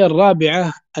 الرواية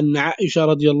الرابعة أن عائشة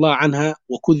رضي الله عنها،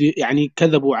 يعني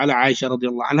كذبوا على عائشة رضي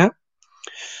الله عنها،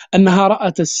 أنها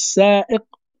رأت السائق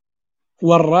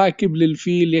والراكب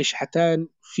للفيل يشحتان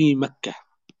في مكة.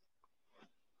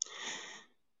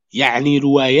 يعني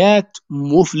روايات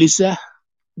مفلسة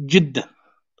جدا،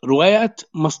 روايات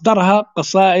مصدرها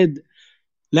قصائد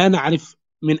لا نعرف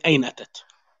من أين أتت.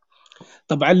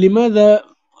 طبعا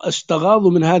لماذا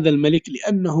استغاضوا من هذا الملك؟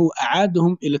 لأنه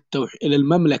أعادهم إلى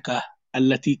المملكة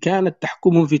التي كانت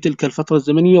تحكمهم في تلك الفترة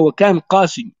الزمنية، وكان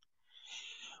قاسي.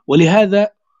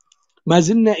 ولهذا ما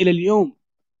زلنا إلى اليوم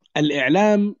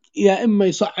الإعلام يا إما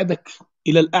يصعدك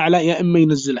إلى الأعلى يا إما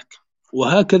ينزلك،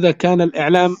 وهكذا كان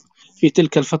الإعلام في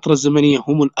تلك الفترة الزمنية،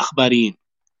 هم الأخباريين.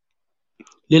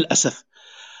 للأسف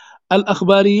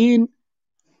الأخباريين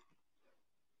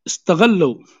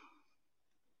استغلوا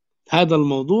هذا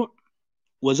الموضوع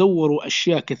وزوروا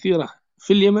أشياء كثيرة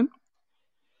في اليمن،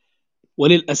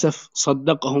 وللأسف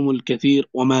صدقهم الكثير،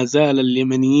 وما زال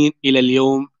اليمنيين إلى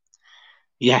اليوم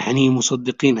يعني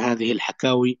مصدقين هذه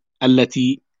الحكاوي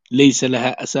التي ليس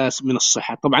لها أساس من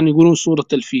الصحة. طبعا يقولون سورة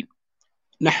الفيل،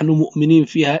 نحن مؤمنين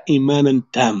فيها إيمانا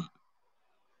تام،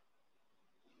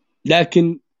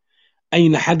 لكن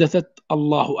أين حدثت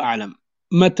الله أعلم،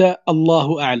 متى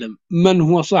الله أعلم، من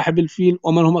هو صاحب الفيل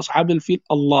ومن هم أصحاب الفيل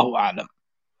الله أعلم.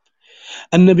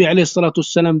 النبي عليه الصلاة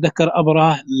والسلام ذكر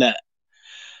ابرهة؟ لا.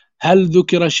 هل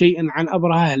ذكر شيء عن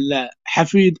ابرهة؟ لا.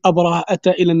 حفيد ابرهة أتى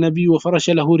إلى النبي وفرش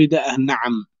له رداءه؟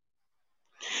 نعم.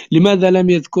 لماذا لم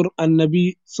يذكر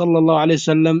النبي صلى الله عليه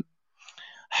وسلم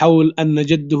حول أن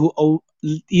جده أو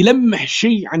يلمح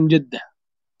شيء عن جده؟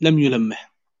 لم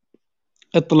يلمح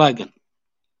إطلاقا.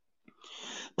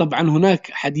 طبعا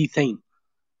هناك حديثين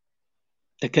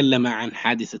تكلم عن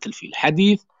حادثة الفيل.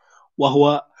 حديث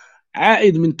وهو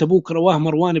عائد من تبوك رواه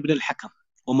مروان بن الحكم،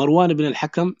 ومروان بن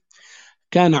الحكم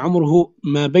كان عمره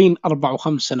ما بين 4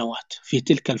 و5 سنوات في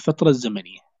تلك الفترة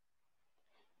الزمنية،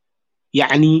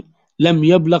 يعني لم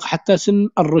يبلغ حتى سن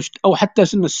الرشد أو حتى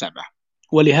سن السابعة،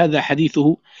 ولهذا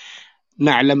حديثه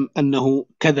نعلم أنه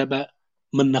كذب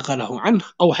من نقله عنه،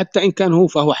 أو حتى إن كان هو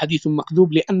فهو حديث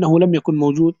مكذوب لأنه لم يكن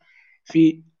موجود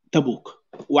في تبوك،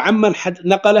 وعمن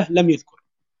نقله لم يذكر.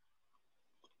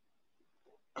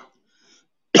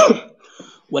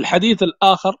 والحديث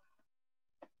الآخر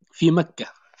في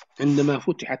مكة، عندما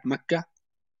فتحت مكة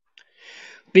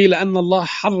قيل أن الله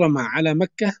حرم على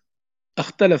مكة.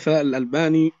 اختلف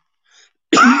الألباني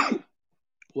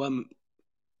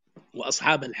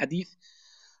وأصحاب الحديث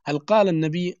هل قال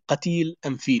النبي قتيل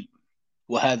أم فيل،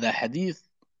 وهذا حديث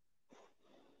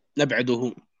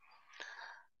نبعده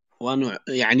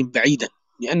يعني بعيدا،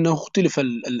 لأنه اختلف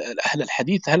أهل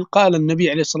الحديث هل قال النبي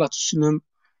عليه الصلاة والسلام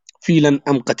فيلا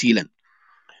أم قتيلا،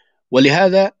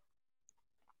 ولهذا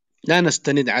لا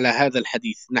نستند على هذا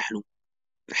الحديث نحن،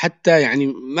 حتى يعني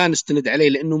ما نستند عليه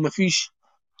لأنه ما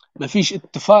فيش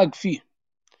اتفاق فيه.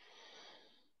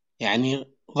 يعني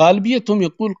غالبيتهم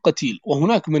يقول قتيل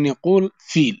وهناك من يقول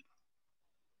فيل،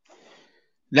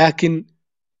 لكن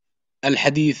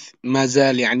الحديث ما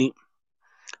زال يعني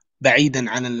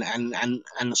بعيدا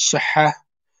عن الصحة،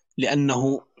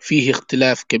 لأنه فيه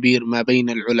اختلاف كبير ما بين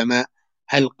العلماء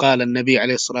هل قال النبي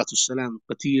عليه الصلاة والسلام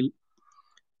قتيل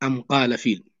أم قال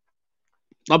فيل.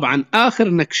 طبعا آخر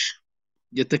نكش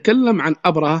يتكلم عن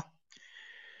ابرهة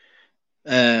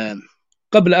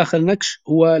قبل آخر نكش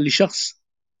هو لشخص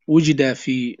وجد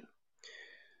في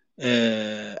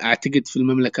أعتقد في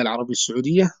المملكة العربية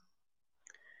السعودية،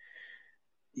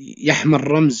 يحمل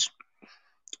رمز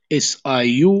SIUEDMUR،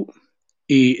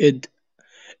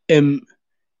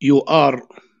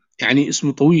 يعني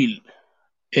اسمه طويل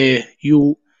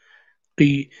AUQHAN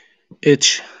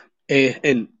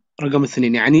رقم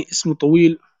 2، يعني اسمه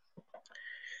طويل،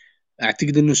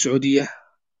 أعتقد أنه سعودية،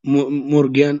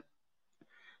 مورغان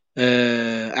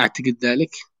أعتقد ذلك.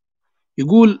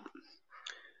 يقول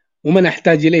ومن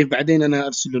أحتاج إليه بعدين أنا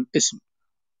أرسل الاسم،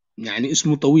 يعني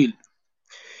اسمه طويل،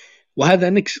 وهذا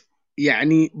نكش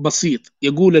يعني بسيط.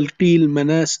 يقول القيل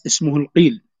مناس، اسمه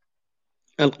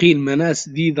القيل مناس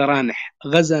ذي ذرانح،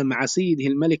 غزا مع سيده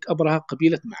الملك ابرهة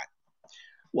قبيلة معد،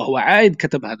 وهو عائد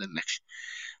كتب هذا النكش.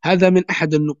 هذا من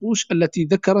أحد النقوش التي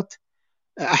ذكرت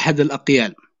أحد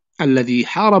الأقيال الذي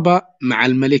حارب مع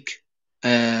الملك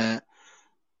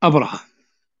ابرهة.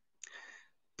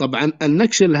 طبعا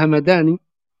النكش الهمداني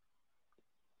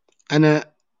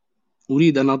أنا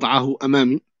أريد أن أضعه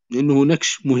أمامي لأنه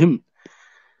نكش مهم،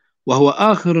 وهو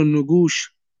آخر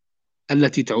النقوش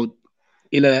التي تعود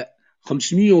إلى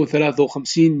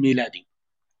 553 ميلادي.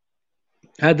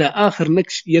 هذا آخر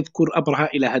نكش يذكر ابرهة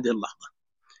إلى هذه اللحظة.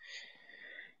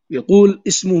 يقول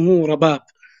اسمه رباب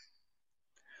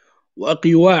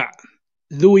وأقيواع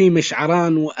ذوي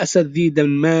مشعران وأسد ذي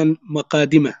دمان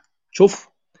مقادمة. شوف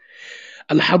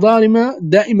الحضارمة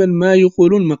دائما ما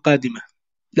يقولون مقادمة،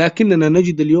 لكننا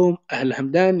نجد اليوم أهل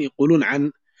همدان يقولون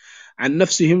عن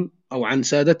نفسهم أو عن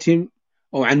سادتهم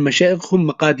أو عن مشايخهم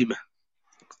مقادمة.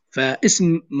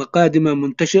 فاسم مقادمة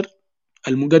منتشر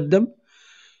المقدم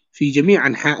في جميع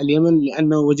أنحاء اليمن،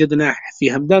 لأنه وجدناه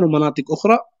في همدان ومناطق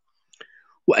أخرى،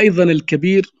 وأيضا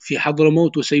الكبير في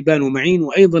حضرموت وسيبان ومعين،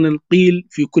 وأيضا القيل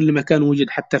في كل مكان وجد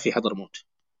حتى في حضرموت.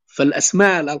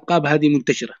 فالأسماء الألقاب هذه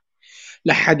منتشرة،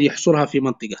 لا أحد يحصرها في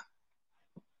منطقة.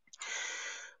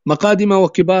 مقادمة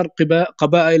وكبار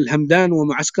قبائل همدان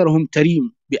ومعسكرهم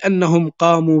تريم بأنهم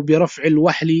قاموا برفع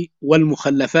الوحل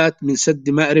والمخلفات من سد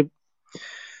مأرب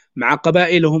مع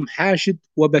قبائلهم حاشد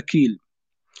وبكيل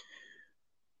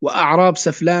وأعراب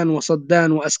سفلان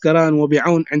وصدان وأسكران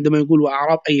وبعون. عندما يقول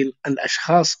وأعراب أي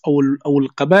الأشخاص أو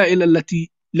القبائل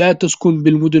التي لا تسكن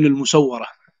بالمدن المسورة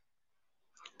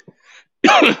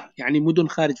يعني مدن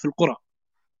خارج في القرى.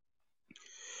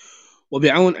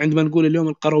 وبعون عندما نقول اليوم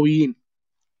القرويين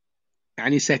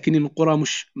يعني ساكنين القرى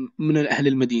مش من أهل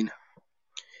المدينة.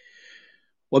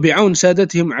 وبعون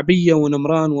سادتهم عبية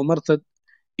ونمران ومرتد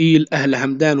إيل أهل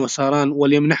همدان وساران،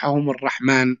 وليمنحهم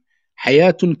الرحمن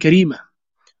حياة كريمة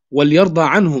وليرضى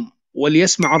عنهم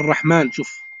وليسمع الرحمن.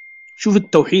 شوف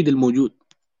التوحيد الموجود،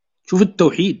 شوف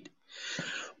التوحيد.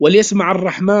 وليسمع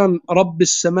الرحمن رب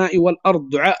السماء والأرض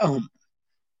دعاءهم.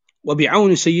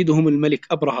 وبعون سيدهم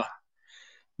الملك ابرهة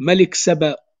ملك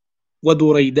سبا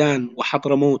ودريدان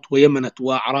وحضرموت ويمنت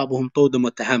وأعرابهم طودم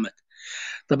وتهامت.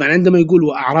 طبعا عندما يقول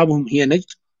وأعرابهم هي نجد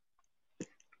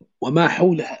وما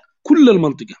حولها كل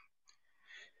المنطقة.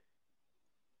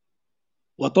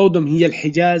 وطودم هي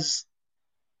الحجاز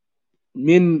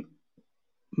من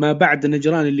ما بعد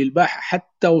نجران اللي الباحة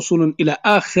حتى وصولا إلى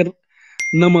آخر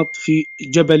نمط في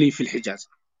جبلي في الحجاز.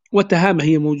 وتهامة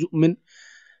هي موجود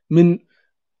من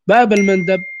باب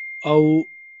المندب أو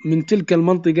من تلك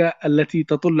المنطقة التي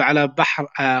تطل على بحر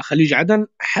خليج عدن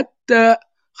حتى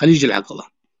خليج العقبة.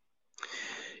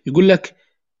 يقول لك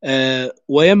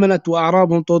ويمنت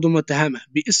وأعرابهم طودم وتهامة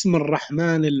باسم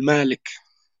الرحمن المالك.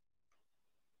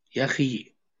 يا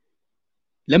أخي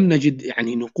لم نجد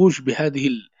يعني نقوش بهذه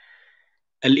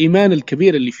الإيمان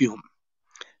الكبير اللي فيهم.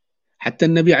 حتى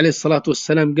النبي عليه الصلاة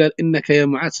والسلام قال إنك يا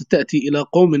معاذ ستأتي إلى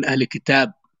قوم من أهل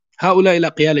كتاب، هؤلاء إلى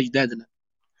قيال أجدادنا.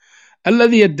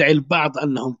 الذي يدعي البعض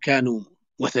أنهم كانوا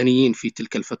وثنيين في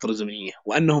تلك الفترة الزمنية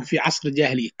وأنهم في عصر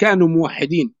الجاهلية كانوا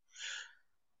موحدين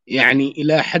يعني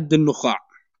إلى حد النخاع.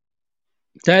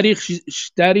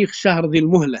 تاريخ شهر ذي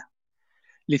المهلة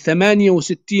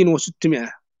ل68 و600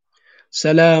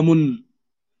 سلام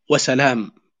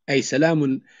وسلام، أي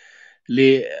سلام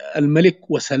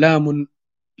للملك وسلام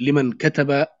لمن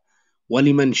كتب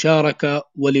ولمن شارك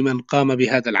ولمن قام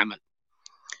بهذا العمل.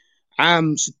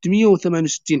 عام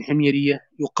 668 حميرية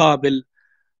يقابل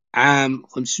عام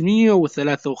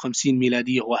 553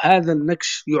 ميلادية، وهذا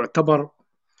النكش يعتبر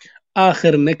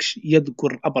آخر نكش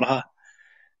يذكر ابرهة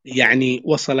يعني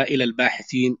وصل إلى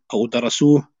الباحثين أو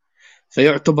درسوه،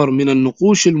 فيعتبر من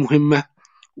النقوش المهمة.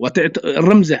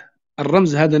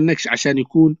 الرمز هذا النكش عشان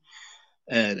يكون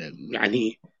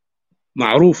يعني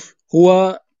معروف،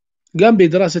 هو قام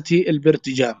بدراسته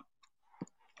البرتجام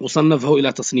وصنفه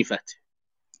إلى تصنيفات.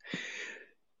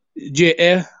 جي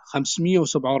ايه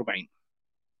 547،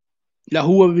 لا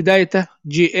هو بدايته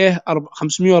جي ايه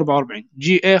 544،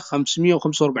 جي ايه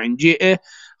 545، جي ايه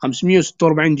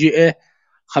 546، جي ايه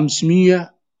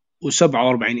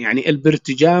 547. يعني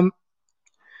البرتجام،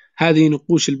 هذه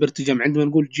نقوش البرتجام. عندما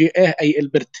نقول جي ايه أي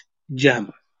البرتجام،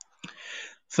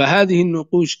 فهذه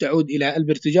النقوش تعود إلى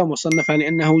البرتجام وصنفها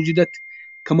لأنها وجدت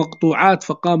كمقطوعات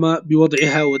فقام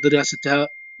بوضعها ودراستها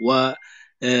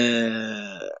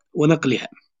ونقلها.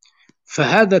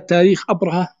 فهذا تاريخ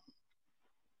ابرهة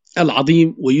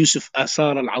العظيم ويوسف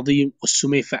آثار العظيم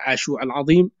والسميفة عاشوع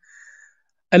العظيم،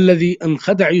 الذي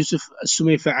انخدع يوسف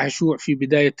السميفة عاشوع في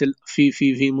بداية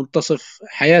في منتصف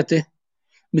حياته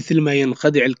مثل ما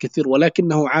ينخدع الكثير،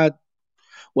 ولكنه عاد.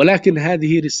 ولكن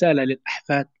هذه رسالة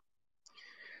للأحفاد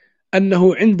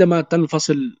أنه عندما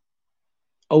تنفصل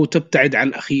أو تبتعد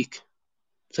عن أخيك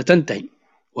ستنتهي،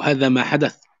 وهذا ما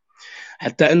حدث.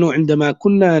 حتى أنه عندما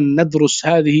كنا ندرس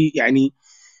هذه يعني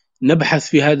نبحث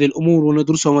في هذه الأمور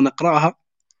وندرسها ونقرأها،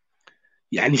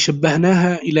 يعني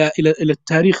شبهناها إلى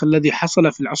التاريخ الذي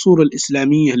حصل في العصور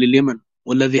الإسلامية لليمن،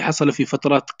 والذي حصل في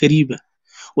فترات قريبة،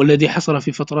 والذي حصل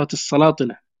في فترات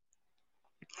السلاطنة،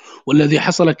 والذي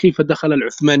حصل كيف دخل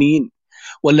العثمانيين،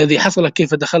 والذي حصل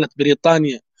كيف دخلت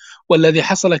بريطانيا، والذي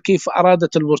حصل كيف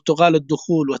أرادت البرتغال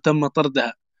الدخول وتم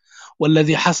طردها،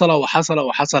 والذي حصل وحصل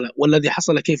وحصل، والذي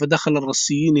حصل كيف دخل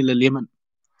الروسيين إلى اليمن،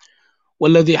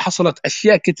 والذي حصلت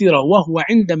أشياء كثيرة. وهو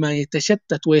عندما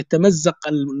يتشتت ويتمزق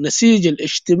النسيج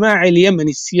الاجتماعي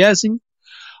اليمني السياسي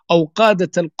أو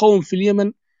قادة القوم في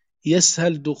اليمن،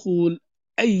 يسهل دخول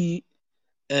أي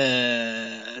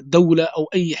دولة أو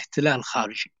أي احتلال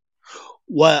خارجي.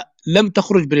 ولم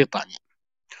تخرج بريطانيا،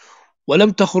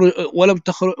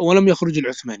 ولم يخرج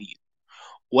العثمانيين،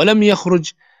 ولم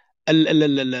يخرج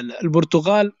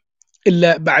البرتغال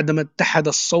إلا بعدما اتحد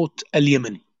الصوت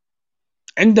اليمني.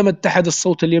 عندما اتحد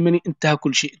الصوت اليمني انتهى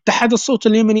كل شيء. اتحد الصوت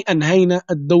اليمني أنهينا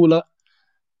الدولة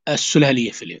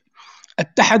السلالية في اليمن.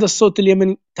 اتحد الصوت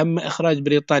اليمني تم إخراج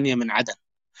بريطانيا من عدن.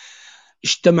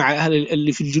 اجتمع أهل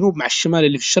اللي في الجنوب مع الشمال،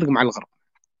 اللي في الشرق مع الغرب.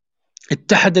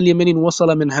 اتحد اليمنيين،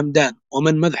 وصل من همدان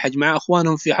ومن مذحج مع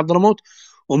أخوانهم في حضرموت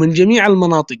ومن جميع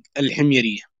المناطق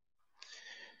الحميرية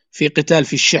في قتال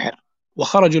في الشحر.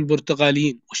 وخرجوا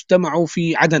البرتغاليين واجتمعوا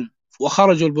في عدن،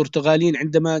 وخرجوا البرتغاليين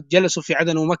عندما جلسوا في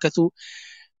عدن ومكثوا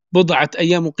بضعة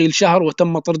أيام وقيل شهر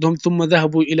وتم طردهم، ثم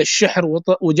ذهبوا إلى الشحر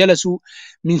وجلسوا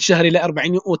من شهر إلى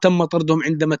 40 وتم طردهم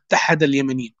عندما اتحد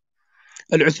اليمنيين.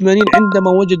 العثمانيين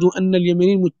عندما وجدوا أن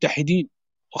اليمنيين متحدين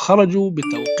وخرجوا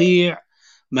بتوقيع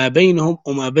ما بينهم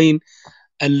وما بين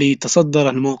اللي تصدر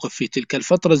الموقف في تلك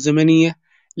الفترة الزمنية،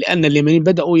 لأن اليمنيين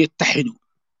بدأوا يتحدوا.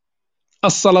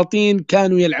 السلاطين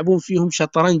كانوا يلعبون فيهم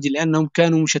شطرنج لأنهم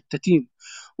كانوا مشتتين،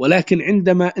 ولكن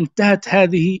عندما انتهت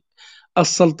هذه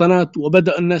السلطنات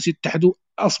وبدأ الناس يتحدوا،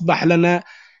 أصبح لنا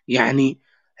يعني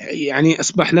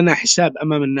أصبح لنا حساب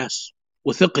أمام الناس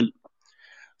وثقل.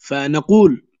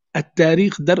 فنقول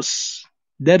التاريخ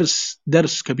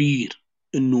درس كبير،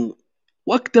 إنه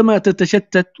وقتما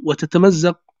تتشتت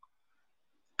وتتمزق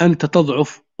أنت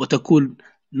تضعف وتكون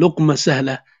لقمة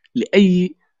سهلة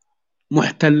لأي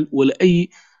محتل ولأي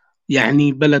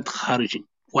بلد خارجي.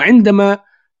 وعندما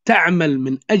تعمل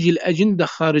من أجل أجندة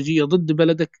خارجية ضد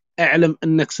بلدك، اعلم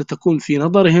أنك ستكون في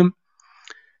نظرهم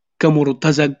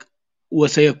كمرتزق،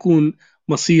 وسيكون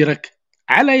مصيرك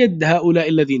على يد هؤلاء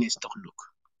الذين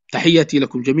يستغلوك. تحياتي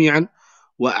لكم جميعا،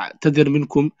 وأعتذر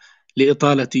منكم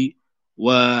لإطالتي،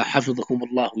 وحفظكم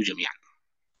الله جميعا.